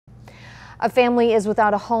A family is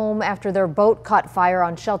without a home after their boat caught fire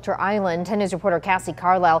on Shelter Island. 10 News reporter Cassie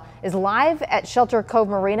Carlisle is live at Shelter Cove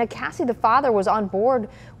Marina. Cassie, the father, was on board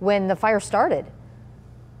when the fire started.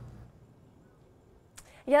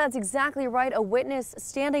 Yeah, that's exactly right. A witness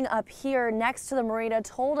standing up here next to the marina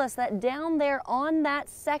told us that down there on that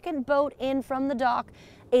second boat in from the dock,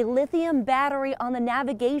 a lithium battery on the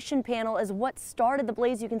navigation panel is what started the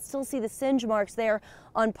blaze. You can still see the singe marks there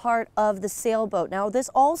on part of the sailboat. Now, this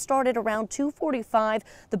all started around 2:45.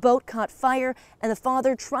 The boat caught fire and the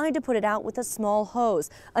father tried to put it out with a small hose.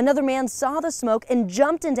 Another man saw the smoke and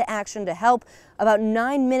jumped into action to help. About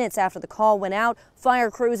 9 minutes after the call went out, fire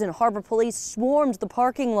crews and harbor police swarmed the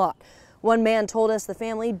parking lot. One man told us the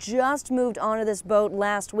family just moved onto this boat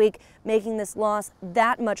last week, making this loss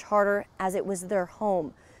that much harder as it was their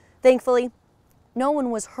home. Thankfully, no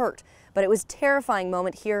one was hurt, but it was a terrifying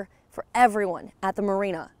moment here for everyone at the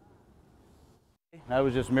marina. I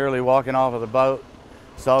was just merely walking off of the boat,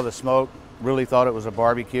 saw the smoke, really thought it was a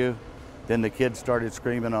barbecue. Then the kids started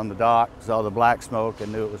screaming on the dock, saw the black smoke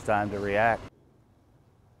and knew it was time to react.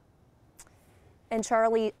 And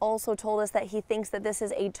Charlie also told us that he thinks that this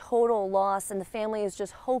is a total loss and the family is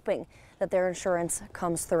just hoping that their insurance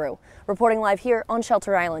comes through. Reporting live here on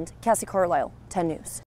Shelter Island, Cassie Carlisle, 10 News.